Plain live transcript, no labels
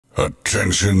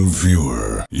Attention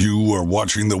viewer, you are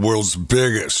watching the world's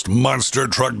biggest monster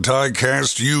truck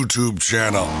diecast YouTube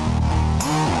channel.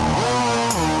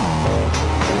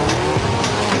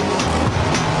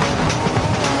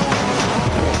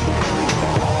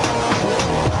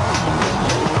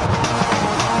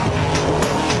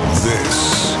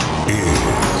 This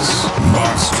is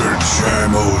Monster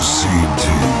Jam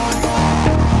OCD.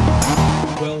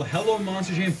 Well, hello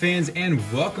Monster Jam fans, and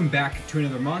welcome back to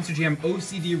another Monster Jam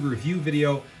OCD review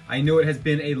video. I know it has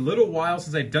been a little while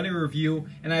since I've done a review,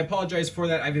 and I apologize for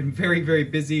that. I've been very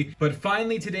busy, but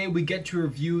finally today we get to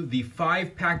review the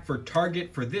 5-pack for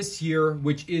Target for this year,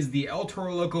 which is the El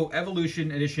Toro Loco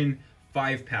Evolution Edition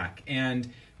 5-pack.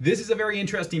 And this is a very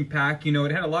interesting pack. You know,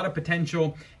 it had a lot of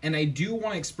potential, and I do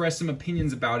want to express some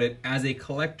opinions about it as a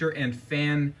collector and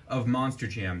fan of Monster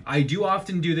Jam. I do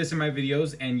often do this in my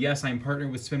videos, and yes, I'm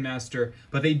partnered with Spin Master,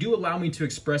 but they do allow me to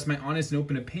express my honest and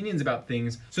open opinions about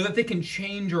things so that they can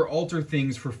change or alter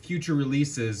things for future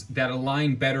releases that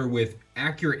align better with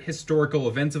accurate historical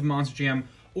events of Monster Jam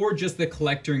or just the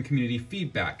collector and community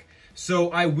feedback.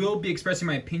 So I will be expressing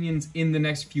my opinions in the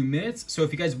next few minutes, so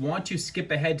if you guys want to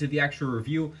skip ahead to the actual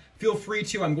review, feel free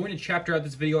to. I'm going to chapter out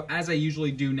this video as I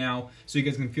usually do now, so you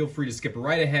guys can feel free to skip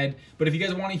right ahead. But if you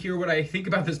guys want to hear what I think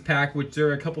about this pack, which there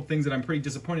are a couple things that I'm pretty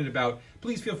disappointed about,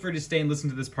 please feel free to stay and listen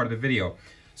to this part of the video.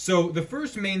 So the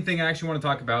first main thing I actually want to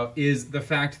talk about is the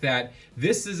fact that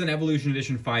this is an Evolution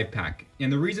Edition 5-pack.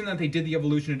 And the reason that they did the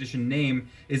Evolution Edition name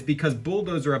is because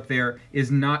Bulldozer up there is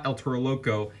not El Toro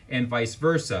Loco and vice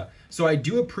versa. So I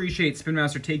do appreciate Spin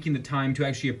Master taking the time to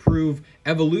actually approve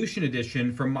Evolution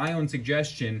Edition from my own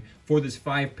suggestion for this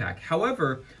 5-pack.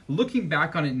 However, looking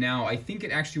back on it now, I think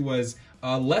it actually was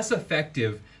less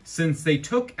effective since they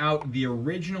took out the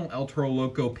original El Toro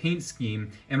Loco paint scheme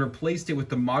and replaced it with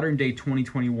the modern day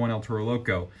 2021 El Toro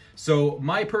Loco. So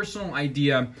my personal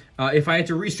idea, if I had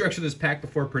to restructure this pack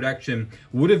before production,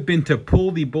 would have been to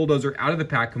pull the Bulldozer out of the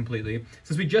pack completely,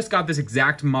 since we just got this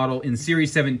exact model in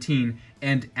Series 17,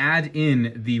 and add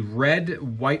in the red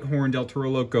white-horned El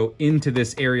Toro Loco into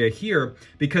this area here,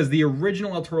 because the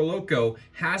original El Toro Loco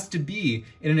has to be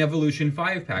in an Evolution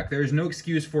 5-pack. There is no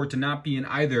excuse for it to not be in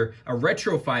either a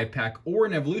Retro 5-pack or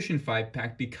an Evolution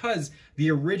 5-pack, because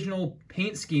the original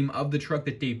paint scheme of the truck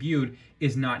that debuted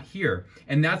is not here.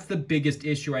 And that's the biggest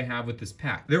issue I have with this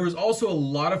pack. There was also a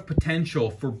lot of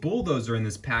potential for Bulldozer in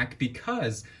this pack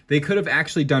because they could have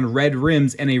actually done red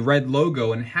rims and a red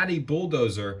logo and had a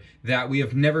Bulldozer that we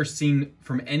have never seen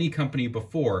from any company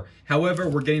before. However,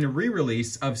 we're getting a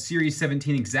re-release of Series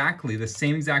 17 exactly, the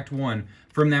same exact one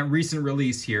from that recent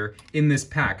release here in this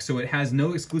pack. So it has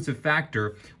no exclusive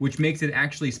factor, which makes it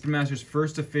actually Spin Master's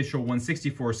first official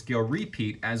 1/64 scale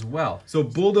repeat as well. So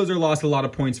Bulldozer lost a lot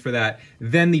of points for that.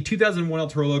 Then the 2001 El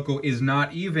Toro Loco is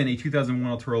not even a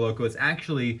 2001 El Toro Loco. It's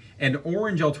actually an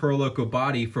orange El Toro Loco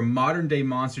body from modern day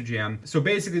Monster Jam. So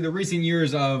basically the recent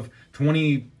years of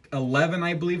 2011,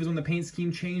 I believe, is when the paint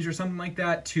scheme changed or something like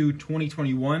that, to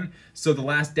 2021. So the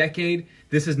last decade,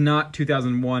 this is not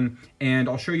 2001, and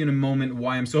I'll show you in a moment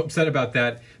why I'm so upset about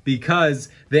that, because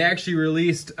they actually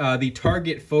released the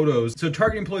Target photos. So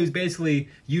Target employees basically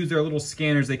use their little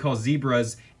scanners they call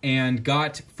zebras and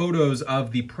got photos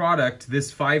of the product,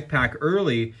 this 5-pack,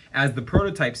 early as the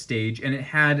prototype stage, and it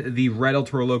had the red El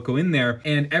Toro Loco in there,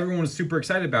 and everyone was super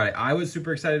excited about it. I was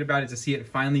super excited about it to see it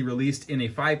finally released in a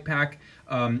 5-pack.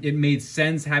 It made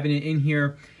sense having it in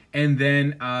here, and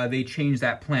then they changed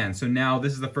that plan. So now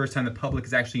this is the first time the public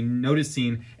is actually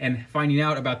noticing and finding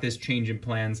out about this change in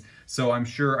plans. So I'm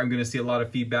sure I'm gonna see a lot of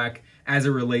feedback as it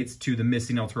relates to the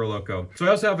missing El Toro Loco. So I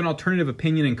also have an alternative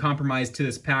opinion and compromise to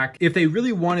this pack. If they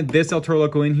really wanted this El Toro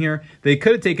Loco in here, they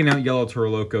could have taken out Yellow Toro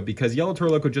Loco, because Yellow Toro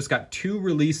Loco just got 2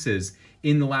 releases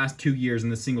in the last 2 years in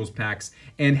the singles packs,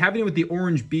 and having it with the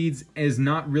orange beads is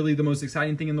not really the most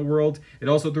exciting thing in the world. It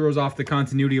also throws off the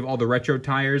continuity of all the retro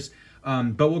tires.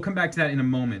 But we'll come back to that in a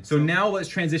moment. So now let's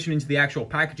transition into the actual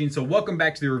packaging. So welcome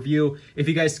back to the review. If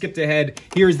you guys skipped ahead,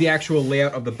 here's the actual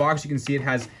layout of the box. You can see it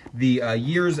has the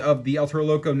years of the El Toro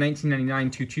Loco, 1999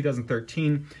 to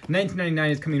 2013. 1999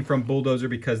 is coming from Bulldozer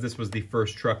because this was the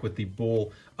first truck with the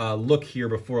bull look here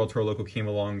before El Toro Loco came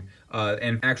along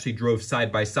and actually drove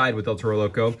side by side with El Toro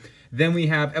Loco. Then we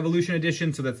have Evolution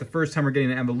Edition, so that's the first time we're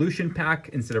getting an Evolution pack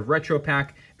instead of Retro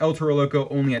pack. El Toro Loco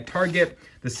only at Target,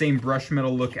 the same brush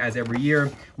metal look as every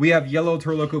year. We have Yellow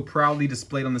Toro Loco proudly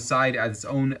displayed on the side as its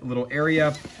own little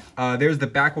area. There's the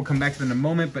back, we'll come back to that in a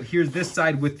moment, but here's this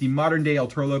side with the modern day El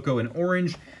Toro Loco Loco in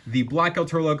orange, the black El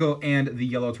Toro Loco, and the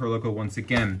yellow El Toro Loco once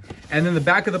again. And then the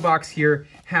back of the box here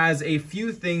has a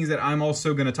few things that I'm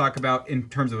also going to talk about in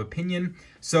terms of opinion.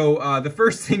 So the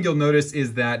first thing you'll notice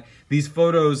is that these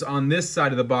photos on this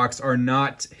side of the box are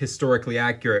not historically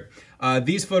accurate.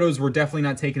 These photos were definitely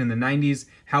not taken in the 90s.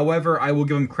 However, I will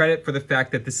give them credit for the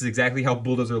fact that this is exactly how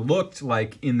Bulldozer looked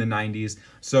like in the 90s.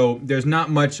 So there's not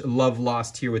much love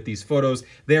lost here with these photos.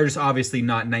 They're just obviously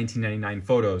not 1999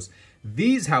 photos.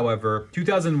 These, however,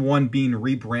 2001 being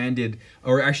rebranded,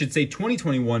 or I should say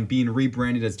 2021 being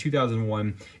rebranded as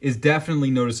 2001, is definitely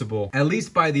noticeable, at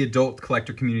least by the adult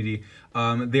collector community.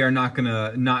 They are not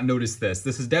gonna not notice this.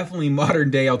 This is definitely modern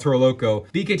day El Toro Loco.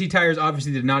 BKT tires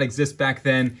obviously did not exist back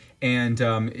then, and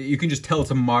you can just tell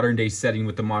it's a modern day setting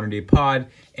with the modern day pod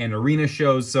and arena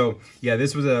shows. So yeah,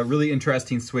 this was a really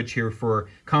interesting switch here for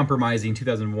compromising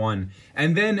 2001.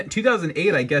 And then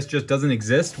 2008, I guess, just doesn't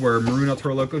exist where Maroon El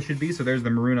Toro Loco should be. So there's the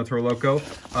Maroon El Toro Loco.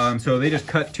 So they just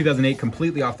cut 2008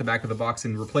 completely off the back of the box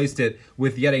and replaced it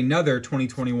with yet another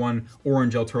 2021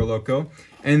 orange El Toro Loco.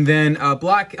 And then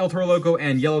black El Toro Loco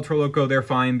and yellow Toro Loco, they're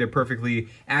fine. They're perfectly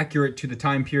accurate to the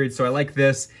time period, so I like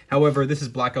this. However, this is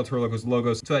black El Toro Loco's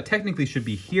logo, so that technically should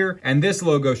be here, and this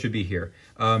logo should be here.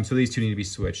 So these two need to be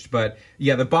switched. But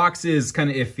yeah, the box is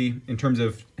kind of iffy in terms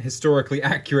of historically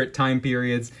accurate time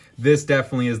periods. This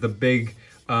definitely is the big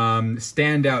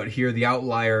standout here, the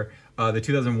outlier. The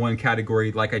 2001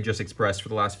 category, like I just expressed for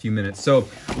the last few minutes. So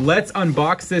let's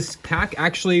unbox this pack.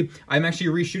 Actually, I'm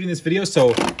actually reshooting this video,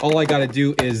 so all I gotta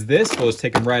do is this. We'll just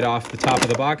take them right off the top of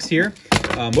the box here.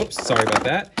 Whoops, sorry about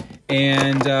that.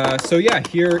 And so yeah,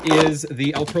 here is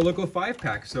the El Toro Loco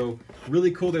 5-pack. So really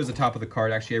cool. There's the top of the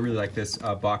card. Actually, I really like this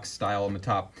box style on the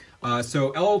top. So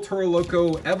El Toro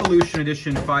Loco Evolution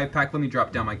Edition 5-pack. Let me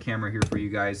drop down my camera here for you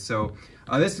guys. So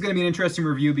this is going to be an interesting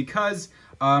review because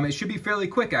it should be fairly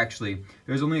quick, actually.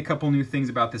 There's only a couple new things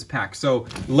about this pack. So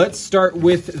let's start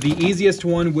with the easiest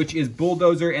one, which is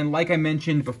Bulldozer. And like I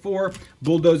mentioned before,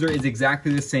 Bulldozer is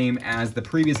exactly the same as the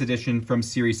previous edition from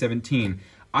Series 17.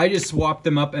 I just swapped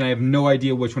them up and I have no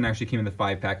idea which one actually came in the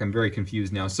 5-pack. I'm very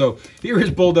confused now. So here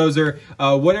is Bulldozer.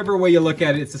 Whatever way you look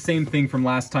at it, it's the same thing from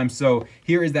last time. So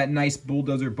here is that nice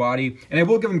Bulldozer body. And I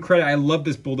will give them credit. I love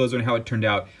this Bulldozer and how it turned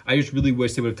out. I just really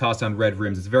wish they would have tossed on red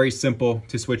rims. It's very simple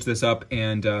to switch this up,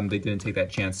 and they didn't take that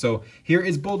chance. So here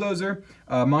is Bulldozer.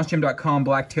 MonsterJam.com,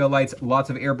 black taillights, lots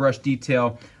of airbrush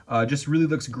detail. Just really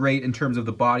looks great in terms of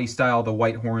the body style, the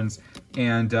white horns,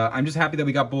 and I'm just happy that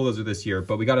we got Bulldozer this year,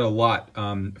 but we got it a lot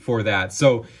for that.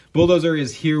 So Bulldozer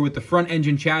is here with the front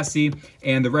engine chassis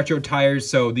and the retro tires,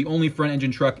 so the only front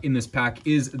engine truck in this pack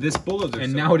is this Bulldozer.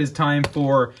 And now it is time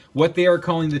for what they are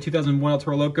calling the 2001 El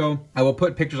Toro Loco. I will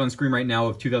put pictures on screen right now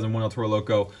of 2001 El Toro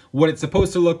Loco, what it's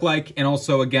supposed to look like, and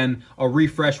also, again, a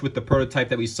refresh with the prototype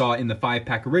that we saw in the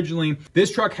 5-pack originally. This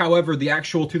truck, however, the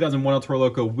actual 2001 El Toro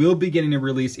Loco, will be getting a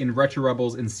release in Retro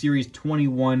Rebels in Series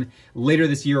 21 later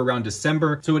this year around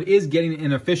December. So it is getting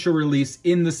an official release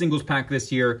in the singles pack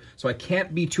this year, so I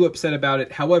can't be too upset about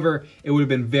it. However, it would have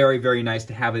been very, very nice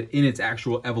to have it in its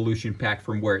actual evolution pack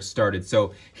from where it started.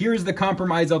 So here's the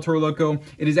compromised El Toro Loco.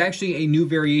 It is actually a new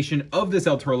variation of this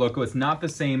El Toro Loco. It's not the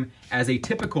same as a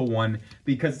typical one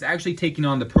because it's actually taking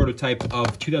on the prototype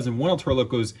of 2001 El Toro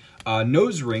Loco's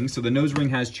nose ring. So the nose ring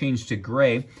has changed to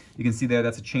gray. You can see there,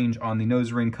 that's a change on the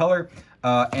nose ring color.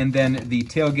 And then the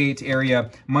tailgate area,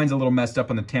 mine's a little messed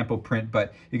up on the Tampo print,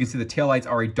 but you can see the taillights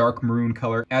are a dark maroon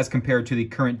color as compared to the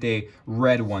current day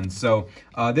red ones. So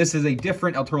this is a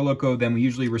different El Toro Loco than we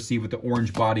usually receive with the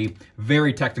orange body,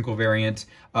 very technical variant.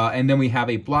 And then we have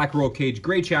a black roll cage,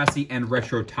 gray chassis, and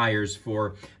retro tires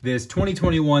for this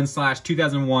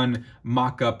 2021/2001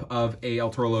 mock-up of a El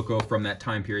Toro Loco from that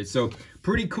time period. So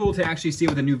pretty cool to actually see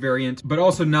with a new variant, but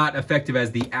also not effective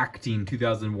as the acting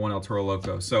 2001 El Toro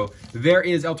Loco. So there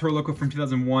is El Toro Loco from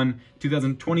 2001,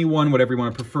 2021, whatever you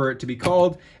want to prefer it to be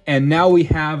called. And now we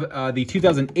have the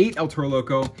 2008 El Toro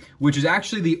Loco, which is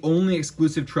actually the only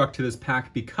exclusive truck to this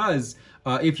pack because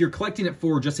if you're collecting it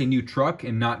for just a new truck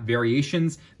and not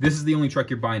variations, this is the only truck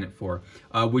you're buying it for,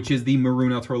 which is the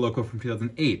Maroon El Toro Loco from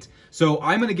 2008. So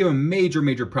I'm going to give them major,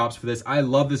 major props for this. I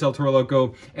love this El Toro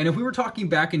Loco. And if we were talking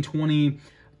back in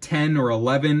 2010 or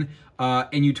 11,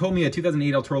 and you told me a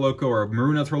 2008 El Toro Loco or a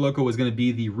Maroon El Toro Loco was going to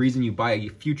be the reason you buy a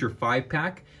future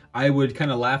 5-pack, I would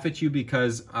kind of laugh at you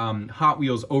because Hot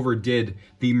Wheels overdid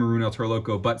the Maroon El Toro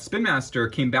Loco, but Spin Master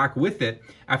came back with it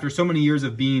after so many years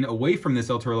of being away from this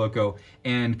El Toro Loco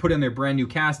and put in their brand new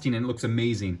casting, and it looks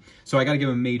amazing. So I got to give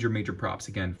them major, major props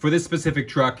again for this specific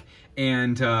truck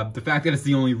and the fact that it's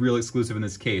the only real exclusive in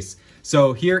this case.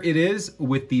 So here it is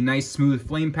with the nice smooth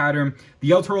flame pattern,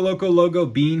 the El Toro Loco logo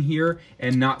being here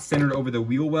and not centered pattern over the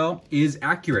wheel well is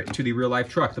accurate to the real life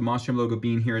truck, the Monster Jam logo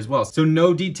being here as well. So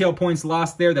no detail points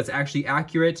lost there. That's actually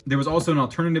accurate. There was also an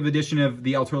alternative edition of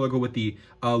the El Toro Loco with the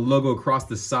logo across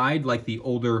the side, like the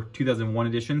older 2001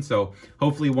 edition. So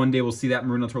hopefully one day we'll see that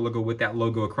Maroon El Toro Loco with that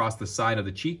logo across the side of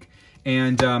the cheek.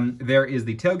 And there is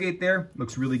the tailgate there.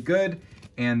 Looks really good.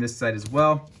 And this side as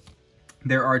well.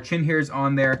 There are chin hairs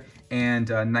on there and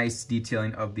nice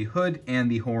detailing of the hood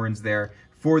and the horns there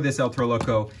for this El Toro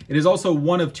Loco. It is also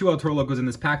one of 2 El Toro Locos in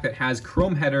this pack that has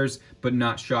chrome headers but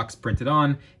not shocks printed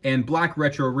on, and black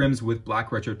retro rims with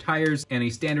black retro tires and a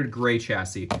standard gray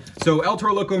chassis. So El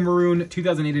Toro Loco Maroon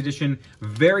 2008 edition,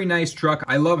 very nice truck.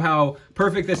 I love how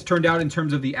perfect this turned out in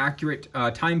terms of the accurate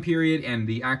time period and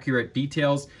the accurate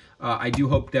details. I do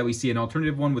hope that we see an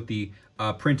alternative one with the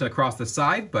print across the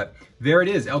side, but there it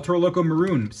is, El Toro Loco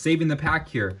Maroon, saving the pack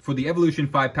here for the Evolution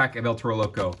 5-pack of El Toro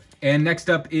Loco. And next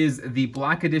up is the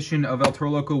black edition of El Toro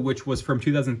Loco, which was from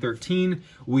 2013.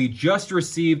 We just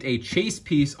received a chase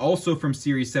piece, also from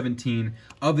Series 17,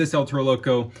 of this El Toro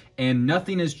Loco, and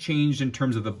nothing has changed in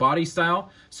terms of the body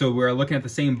style. So we're looking at the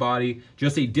same body,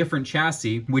 just a different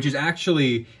chassis, which is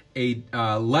actually a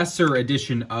lesser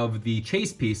edition of the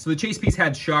chase piece. So the chase piece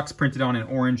had shocks printed on in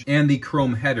orange and the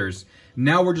chrome headers.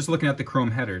 Now we're just looking at the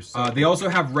chrome headers. They also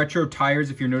have retro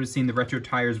tires, if you're noticing the retro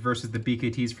tires versus the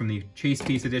BKTs from the Chase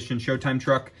Piece Edition Showtime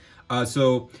truck.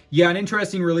 So yeah, an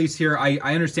interesting release here. I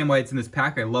understand why it's in this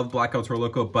pack. I love Black El Toro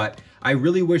Loco, but I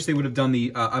really wish they would have done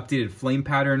the updated flame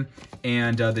pattern,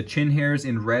 and the chin hairs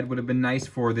in red would have been nice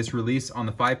for this release on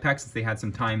the 5-pack since they had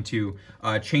some time to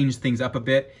change things up a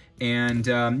bit.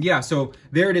 And yeah, so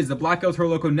there it is, the Black El Toro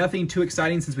Loco. Nothing too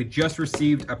exciting since we just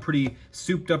received a pretty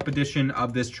souped up edition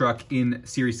of this truck in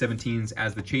Series 17s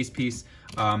as the chase piece.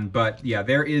 But yeah,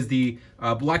 there is the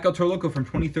Black El Toro Loco from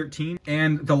 2013.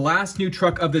 And the last new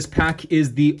truck of this pack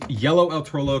is the yellow El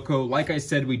Toro Loco. Like I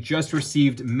said, we just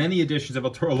received many editions of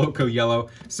El Toro Loco yellow.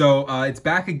 So it's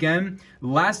back again.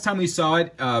 Last time we saw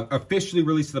it officially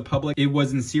released to the public, it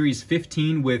was in Series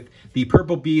 15 with the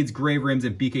purple beads, gray rims,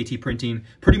 and BKT printing.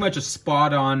 Pretty much a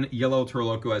spot-on yellow El Toro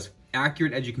Loco, as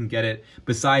accurate as you can get it,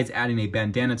 besides adding a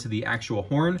bandana to the actual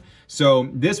horn. So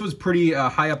this was pretty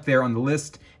high up there on the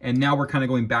list, and now we're kind of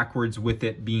going backwards with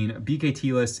it being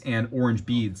BKT-less and orange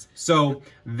beads. So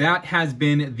that has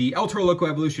been the El Toro Loco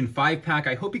Evolution 5-pack.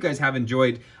 I hope you guys have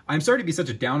enjoyed. I'm sorry to be such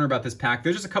a downer about this pack.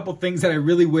 There's just a couple things that I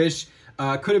really wish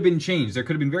could have been changed. There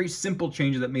could have been very simple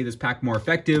changes that made this pack more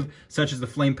effective, such as the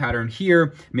flame pattern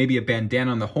here, maybe a bandana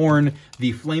on the horn.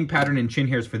 The flame pattern and chin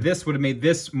hairs for this would have made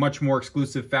this much more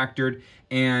exclusive factored.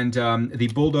 And the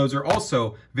Bulldozer,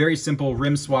 also very simple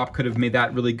rim swap, could have made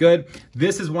that really good.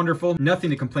 This is wonderful,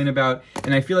 nothing to complain about.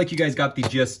 And I feel like you guys got the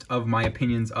gist of my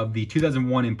opinions of the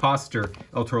 2001 Imposter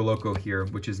El Toro Loco here,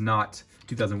 which is not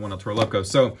 2001 El Toro Loco.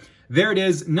 So there it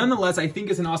is. Nonetheless, I think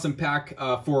it's an awesome pack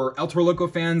for El Toro Loco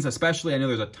fans, especially. I know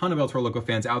there's a ton of El Toro Loco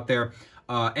fans out there.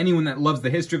 Anyone that loves the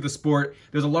history of the sport,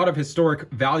 there's a lot of historic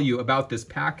value about this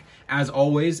pack, as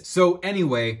always. So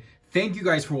anyway, thank you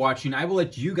guys for watching. I will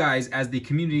let you guys, as the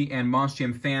community and Monster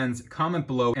Jam fans, comment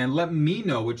below and let me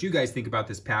know what you guys think about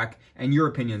this pack and your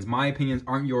opinions. My opinions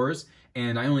aren't yours,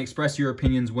 and I only express your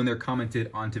opinions when they're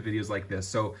commented onto videos like this.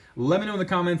 So let me know in the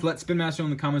comments, let Spin Master know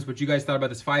in the comments what you guys thought about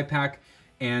this 5-pack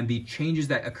and the changes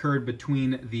that occurred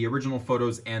between the original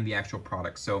photos and the actual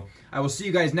product. So I will see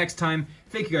you guys next time.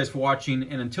 Thank you guys for watching,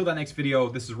 and until that next video,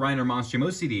 this is Ryan or Monster Jam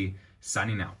OCD,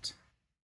 signing out.